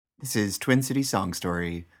This is Twin City Song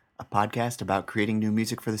Story, a podcast about creating new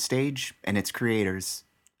music for the stage and its creators.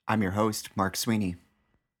 I'm your host, Mark Sweeney.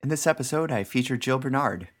 In this episode, I feature Jill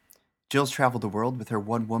Bernard. Jill's traveled the world with her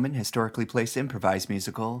one-woman, historically placed improvised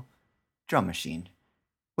musical, Drum Machine.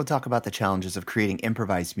 We'll talk about the challenges of creating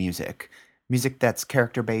improvised music that's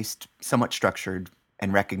character-based, somewhat structured,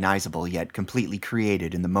 and recognizable, yet completely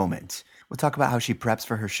created in the moment. We'll talk about how she preps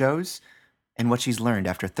for her shows and what she's learned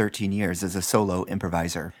after 13 years as a solo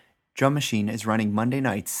improviser. Drum Machine is running Monday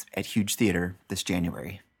nights at Huge Theater this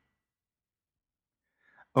January.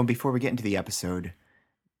 Oh, and before we get into the episode,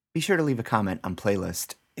 be sure to leave a comment on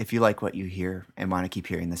Playlist if you like what you hear and want to keep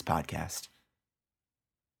hearing this podcast.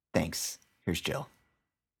 Thanks. Here's Jill.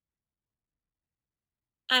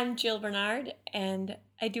 I'm Jill Bernard, and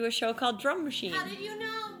I do a show called Drum Machine. How did you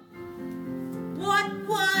know what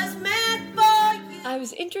was meant for you? I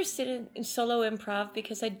was interested in solo improv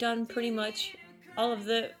because I'd done pretty much all of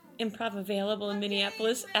the improv available in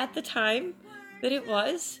Minneapolis at the time that it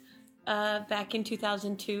was, back in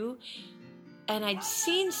 2002. And I'd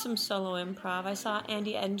seen some solo improv. I saw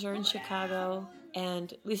Andy Edinger in Chicago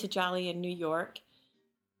and Lisa Jolly in New York.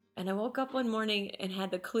 And I woke up one morning and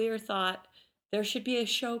had the clear thought, there should be a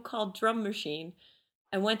show called Drum Machine.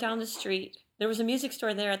 I went down the street. There was a music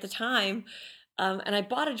store there at the time, and I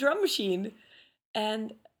bought a drum machine.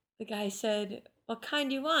 And the guy said, "What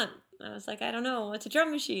kind do you want?" I was like, "I don't know. It's a drum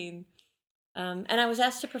machine." And I was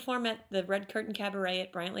asked to perform at the Red Curtain Cabaret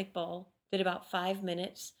at Bryant Lake Bowl. Did about 5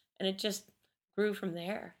 minutes, and it just grew from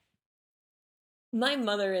there. My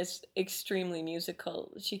mother is extremely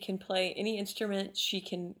musical. She can play any instrument. She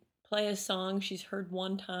can play a song she's heard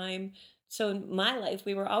one time. So in my life,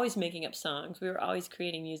 we were always making up songs. We were always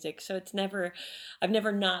creating music. So I've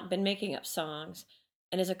never not been making up songs.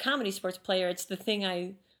 And as a comedy sports player, it's the thing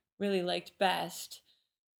I really liked best.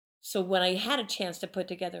 So when I had a chance to put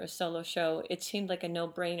together a solo show, it seemed like a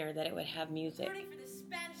no-brainer that it would have music. Learning for the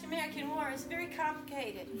Spanish-American War is very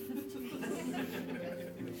complicated.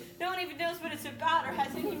 No one even knows what it's about or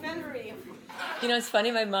has any memory of it. You know, it's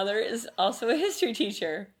funny, my mother is also a history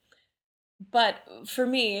teacher. But for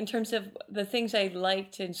me, in terms of the things I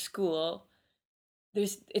liked in school,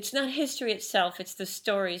 it's not history itself, it's the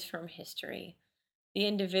stories from history, the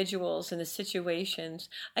individuals and the situations.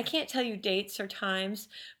 I can't tell you dates or times,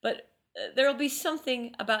 but there'll be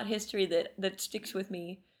something about history that sticks with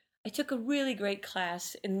me. I took a really great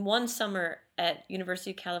class in one summer at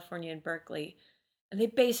University of California in Berkeley, and they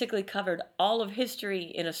basically covered all of history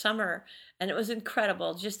in a summer, and it was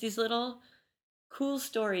incredible. Just these little cool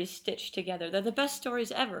stories stitched together. They're the best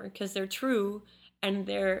stories ever because they're true and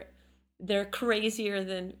they're crazier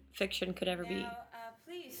than fiction could ever be. Now,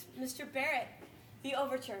 please, Mr. Barrett, the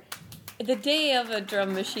overture. The day of a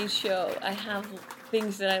Drum Machine show, I have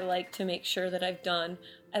things that I like to make sure that I've done.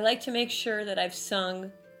 I like to make sure that I've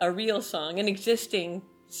sung a real song, an existing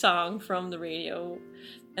song from the radio.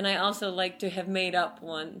 And I also like to have made up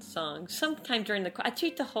one song. Sometime during I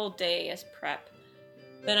treat the whole day as prep.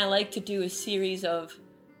 Then I like to do a series of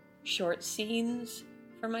short scenes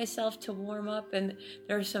for myself to warm up, and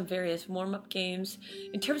there are some various warm-up games.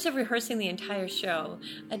 In terms of rehearsing the entire show,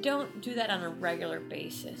 I don't do that on a regular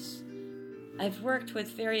basis. I've worked with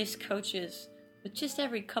various coaches, but just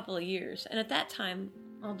every couple of years, and at that time,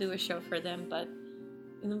 I'll do a show for them, but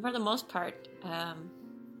for the most part, I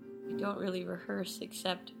don't really rehearse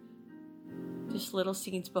except just little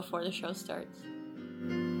scenes before the show starts.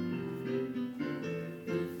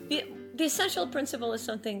 The essential principle is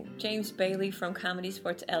something James Bailey from Comedy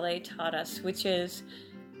Sports LA taught us, which is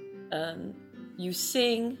you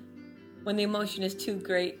sing when the emotion is too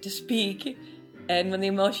great to speak, and when the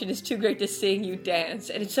emotion is too great to sing, you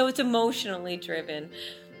dance. And so it's emotionally driven.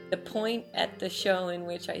 The point at the show in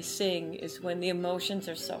which I sing is when the emotions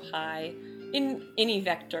are so high in any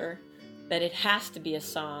vector that it has to be a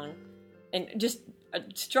song. And just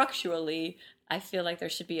structurally, I feel like there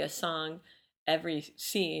should be a song every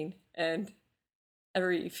scene and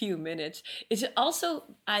every few minutes. It's also,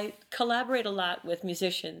 I collaborate a lot with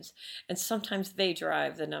musicians, and sometimes they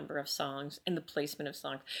drive the number of songs and the placement of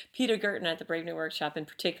songs. Peter Gerton at the Brave New Workshop in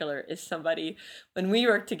particular is somebody, when we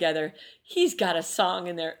work together, he's got a song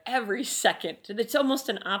in there every second. It's almost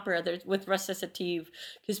an opera with recitative,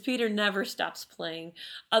 because Peter never stops playing.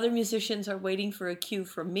 Other musicians are waiting for a cue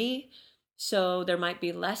from me, so there might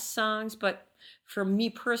be less songs, but for me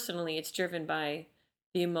personally, it's driven by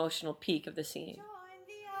the emotional peak of the scene. Join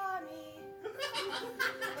the army.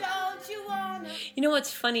 Don't you wanna? You know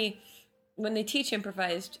what's funny? When they teach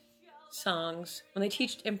improvised songs, when they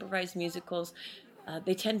teach improvised musicals,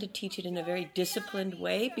 they tend to teach it in a very disciplined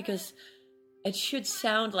way because it should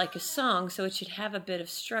sound like a song, so it should have a bit of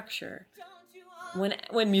structure.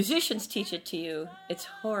 When musicians teach it to you, it's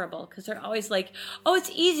horrible because they're always like, "Oh,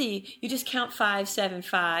 it's easy. You just count 5, 7,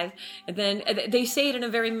 5," and then they say it in a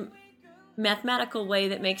very mathematical way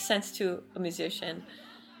that makes sense to a musician.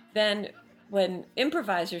 Then when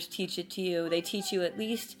improvisers teach it to you, they teach you at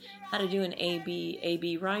least how to do an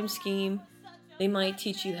A-B rhyme scheme. They might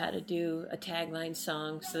teach you how to do a tagline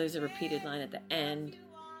song, so there's a repeated line at the end.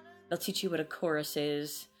 They'll teach you what a chorus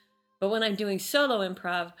is. But when I'm doing solo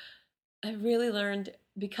improv, I really learned,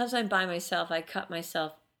 because I'm by myself, I cut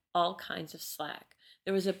myself all kinds of slack.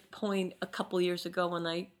 There was a point a couple years ago when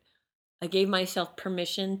I gave myself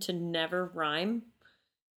permission to never rhyme.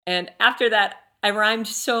 And after that, I rhymed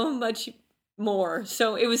so much more.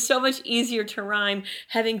 So it was so much easier to rhyme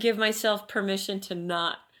having give myself permission to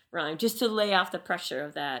not rhyme, just to lay off the pressure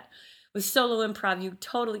of that. With solo improv, you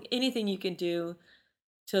totally, anything you can do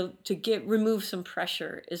to remove some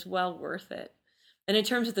pressure is well worth it. And in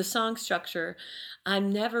terms of the song structure,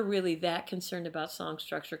 I'm never really that concerned about song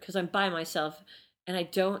structure because I'm by myself and I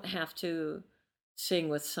don't have to sing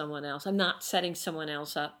with someone else. I'm not setting someone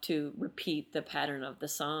else up to repeat the pattern of the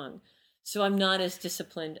song. So I'm not as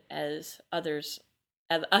disciplined as other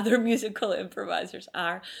musical improvisers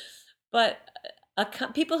are. But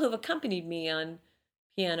people who've accompanied me on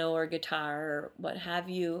piano or guitar or what have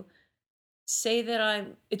you say that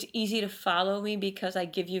it's easy to follow me because I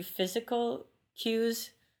give you physical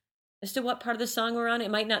cues as to what part of the song we're on.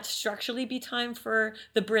 It might not structurally be time for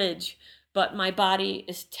the bridge, but my body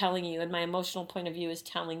is telling you and my emotional point of view is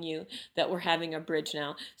telling you that we're having a bridge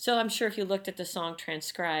now. So I'm sure if you looked at the song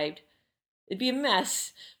transcribed, it'd be a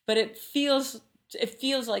mess, but it feels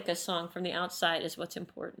like a song from the outside is what's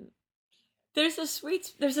important. There's a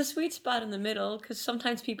sweet spot in the middle because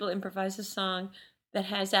sometimes people improvise a song that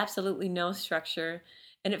has absolutely no structure,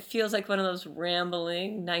 and it feels like one of those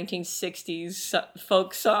rambling 1960s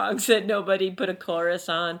folk songs that nobody put a chorus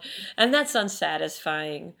on, and that's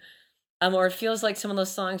unsatisfying. Or it feels like some of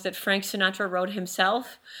those songs that Frank Sinatra wrote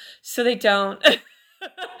himself, so they don't.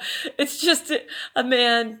 It's just a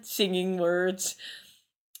man singing words.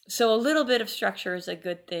 So a little bit of structure is a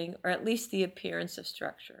good thing, or at least the appearance of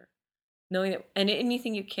structure. Knowing that, and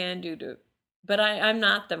anything you can do to, but I'm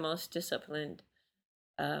not the most disciplined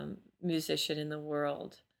musician in the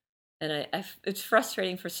world. And it's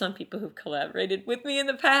frustrating for some people who've collaborated with me in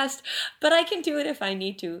the past, but I can do it if I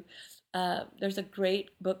need to. There's a great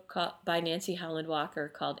book by Nancy Howland Walker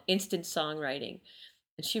called Instant Songwriting.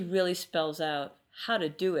 And she really spells out how to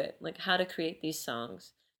do it, like how to create these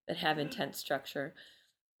songs that have intense structure.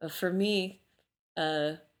 For me,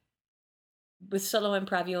 with solo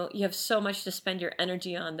improv, you have so much to spend your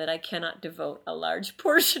energy on that I cannot devote a large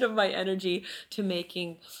portion of my energy to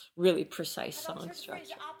making really precise song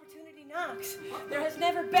structure. Knocks. There has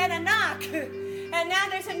never been a knock, and now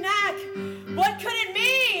there's a knock. What could it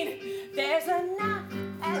mean? There's a knock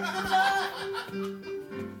at the door.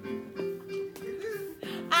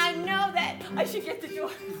 I know that I should get the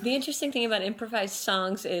door. The interesting thing about improvised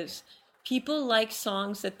songs is people like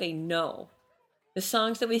songs that they know. The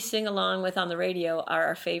songs that we sing along with on the radio are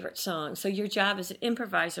our favorite songs. So your job as an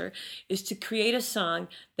improviser is to create a song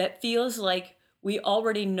that feels like we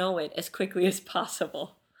already know it as quickly as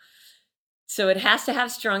possible. So it has to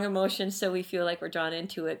have strong emotion so we feel like we're drawn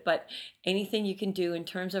into it. But anything you can do in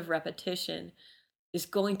terms of repetition is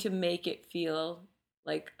going to make it feel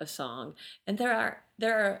like a song. And there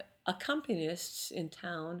are accompanists in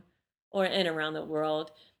town and around the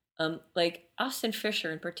world, like Austin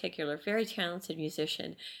Fisher in particular, very talented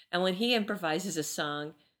musician. And when he improvises a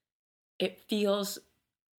song, it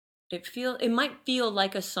might feel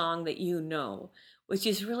like a song that you know, which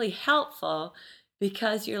is really helpful.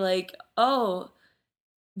 Because you're like, oh,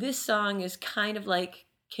 this song is kind of like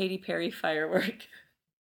Katy Perry Firework.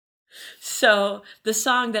 So the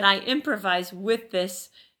song that I improvise with this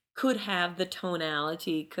could have the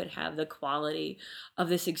tonality, could have the quality of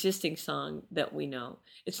this existing song that we know.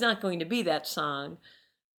 It's not going to be that song,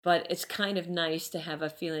 but it's kind of nice to have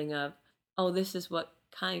a feeling of, oh, this is what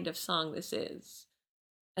kind of song this is.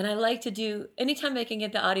 And I like to do, anytime I can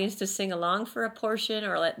get the audience to sing along for a portion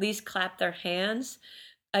or at least clap their hands,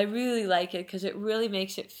 I really like it because it really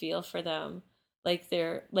makes it feel for them like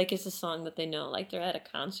it's a song that they know, like they're at a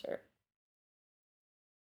concert.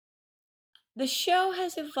 The show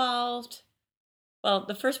has evolved. Well,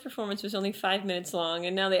 the first performance was only 5 minutes long,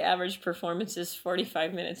 and now the average performance is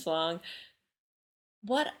 45 minutes long.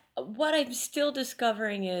 What I'm still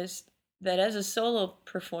discovering is that as a solo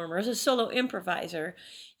performer, as a solo improviser,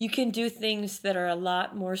 you can do things that are a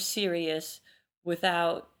lot more serious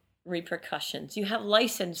without repercussions. You have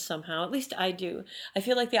license somehow. At least I do. I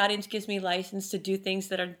feel like the audience gives me license to do things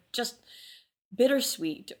that are just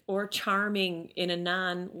bittersweet or charming in a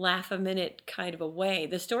non-laugh-a-minute kind of a way.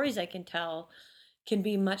 The stories I can tell can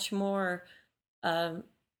be much more,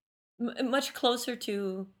 much closer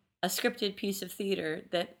to a scripted piece of theater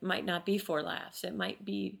that might not be for laughs. It might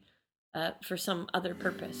be for some other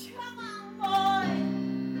purpose. Come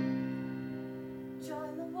on, boy.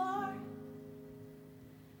 Join the war.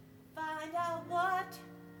 Find out what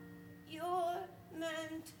you're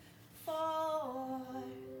meant for.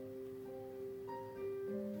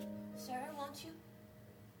 Sir, won't you?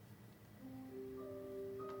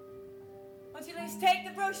 Won't you at least take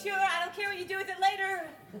the brochure? I don't care what you do with it later.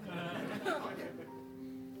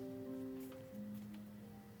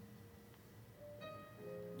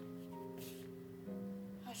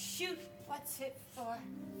 Oh, shoot. What's it for?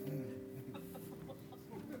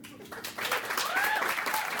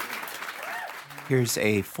 Here's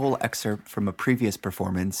a full excerpt from a previous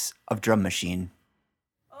performance of Drum Machine.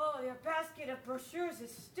 Oh, your basket of brochures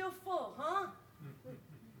is still full, huh?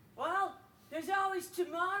 Well, there's always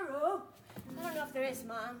tomorrow. I don't know if there is,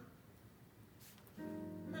 Mom. I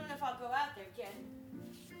don't know if I'll go out there again.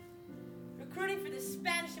 Recruiting for the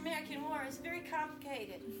Spanish-American War is very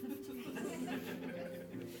complicated.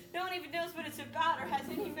 No one even knows what it's about or has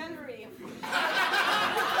any memory of it.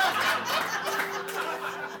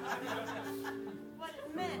 What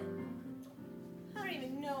it meant. I don't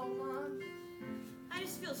even know, Mom. I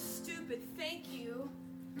just feel stupid. Thank you.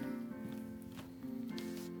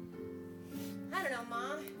 I don't know,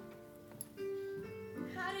 Mom.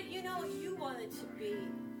 How did you know what you wanted to be?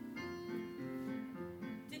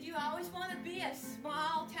 Did you always want to be a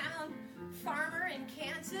small-town farmer in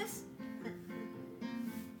Kansas?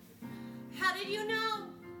 How did you know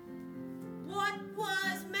what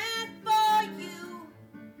was meant for you?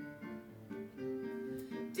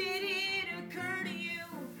 Did it occur to you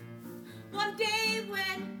one day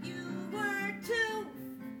when you were 2?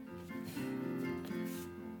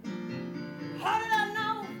 How did I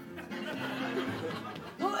know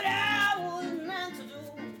what I was meant to do?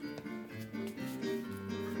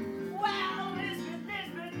 Well, Lisbeth,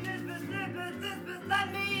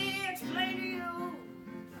 let me explain to you.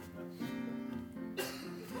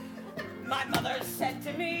 My mother said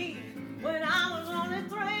to me when I was only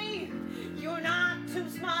 3, you're not too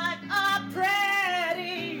smart or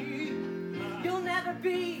pretty. You'll never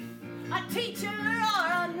be a teacher or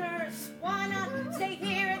a nurse. Why not stay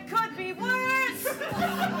here? It could be worse. The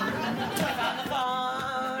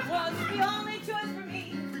farm was the only choice for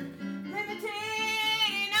me.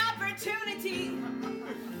 Limited opportunity.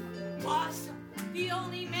 Boss, the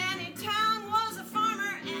only man in town was a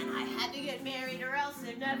farmer, and I had to get married or else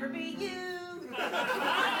there'd never be you. I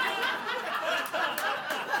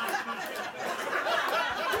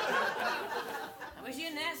wish you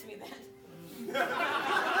hadn't asked me that.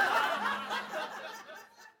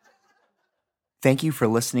 Thank you for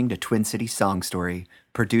listening to Twin City Song Story,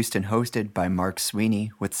 produced and hosted by Mark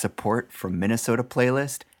Sweeney with support from Minnesota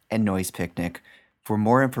Playlist and Noise Picnic. For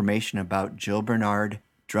more information about Jill Bernard,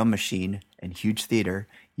 Drum Machine, and Huge Theater,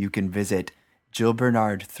 you can visit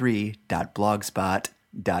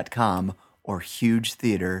jillbernard3.blogspot.com or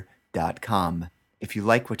hugetheater.com. If you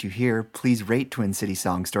like what you hear, please rate Twin City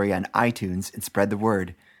Song Story on iTunes and spread the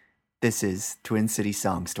word. This is Twin City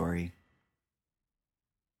Song Story.